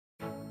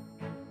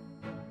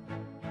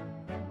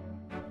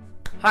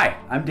Hi,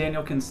 I'm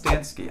Daniel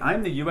Konstanski.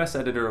 I'm the US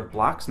editor of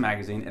Blocks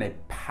magazine and a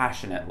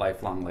passionate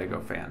lifelong LEGO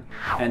fan.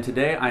 And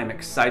today I am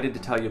excited to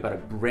tell you about a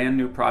brand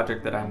new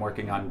project that I'm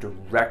working on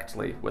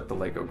directly with the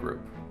LEGO Group.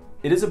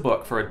 It is a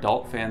book for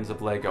adult fans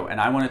of LEGO, and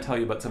I want to tell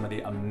you about some of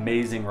the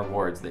amazing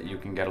rewards that you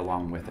can get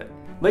along with it.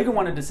 LEGO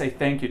wanted to say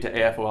thank you to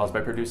AFOLs by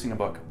producing a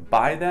book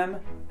by them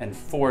and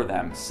for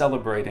them,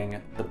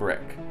 celebrating the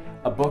brick.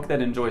 A book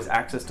that enjoys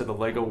access to the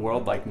LEGO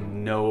world like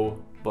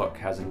no book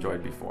has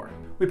enjoyed before.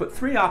 We put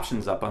 3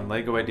 options up on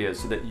LEGO Ideas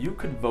so that you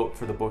could vote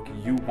for the book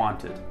you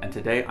wanted, and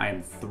today I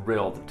am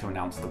thrilled to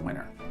announce the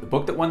winner. The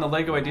book that won the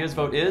LEGO Ideas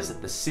vote is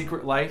The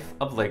Secret Life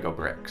of LEGO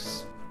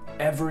Bricks.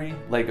 Every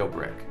LEGO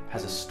brick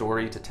has a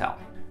story to tell.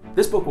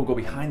 This book will go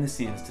behind the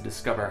scenes to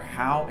discover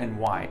how and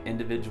why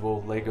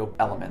individual LEGO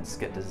elements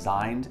get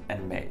designed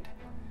and made,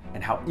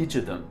 and how each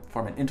of them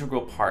form an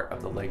integral part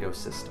of the LEGO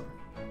system.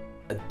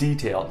 A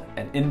detailed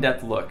and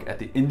in-depth look at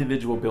the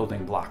individual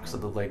building blocks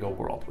of the LEGO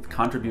world with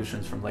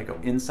contributions from LEGO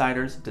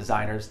insiders,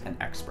 designers, and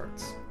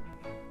experts.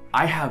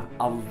 I have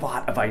a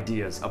lot of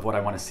ideas of what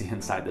I want to see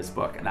inside this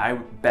book, and I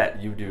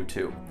bet you do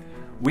too.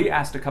 We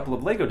asked a couple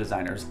of LEGO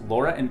designers,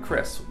 Laura and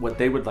Chris, what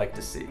they would like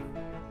to see.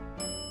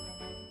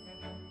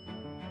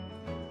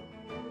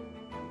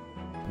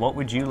 What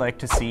would you like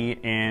to see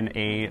in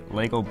a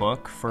LEGO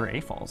book for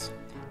AFOLs?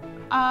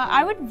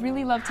 I would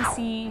really love to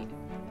see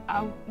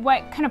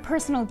what kind of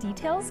personal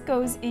details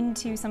goes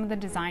into some of the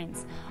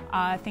designs.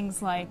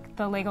 Things like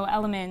the LEGO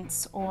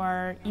elements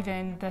or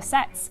even the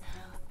sets.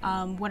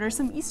 What are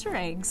some Easter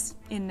eggs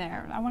in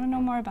there? I want to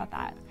know more about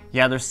that.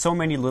 Yeah, there's so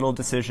many little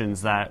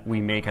decisions that we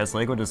make as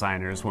LEGO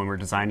designers when we're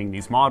designing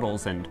these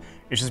models, and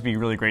it's just be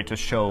really great to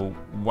show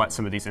what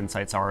some of these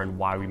insights are and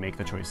why we make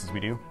the choices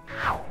we do.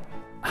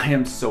 I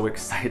am so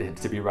excited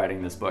to be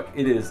writing this book.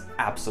 It is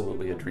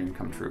absolutely a dream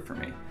come true for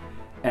me.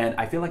 And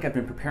I feel like I've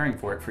been preparing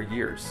for it for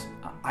years.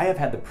 I have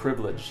had the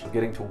privilege of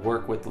getting to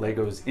work with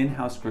LEGO's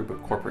in-house group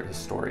of corporate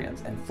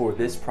historians, and for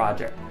this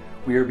project,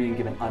 we are being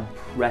given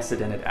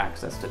unprecedented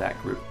access to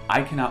that group.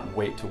 I cannot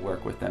wait to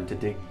work with them to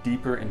dig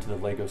deeper into the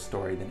LEGO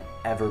story than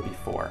ever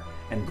before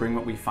and bring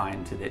what we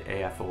find to the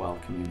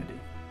AFOL community.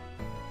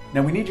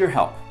 Now we need your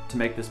help to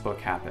make this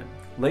book happen.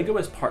 LEGO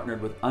has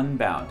partnered with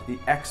Unbound, the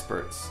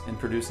experts in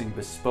producing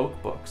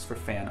bespoke books for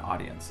fan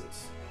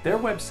audiences. Their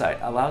website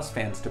allows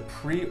fans to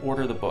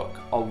pre-order the book,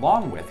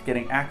 along with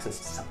getting access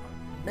to some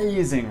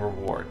amazing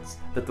rewards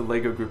that the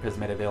LEGO Group has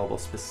made available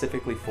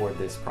specifically for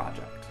this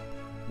project.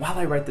 While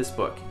I write this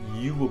book,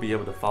 you will be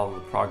able to follow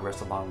the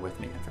progress along with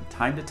me, and from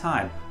time to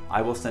time,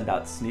 I will send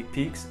out sneak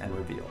peeks and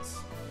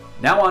reveals.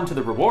 Now on to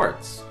the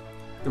rewards.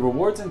 The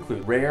rewards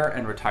include rare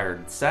and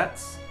retired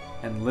sets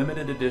and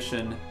limited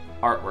edition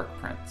artwork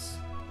prints.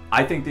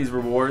 I think these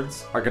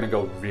rewards are going to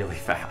go really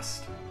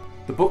fast.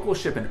 The book will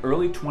ship in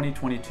early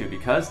 2022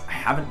 because I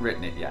haven't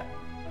written it yet.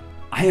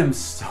 I am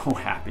so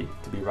happy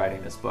to be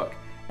writing this book,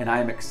 and I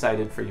am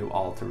excited for you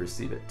all to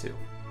receive it too.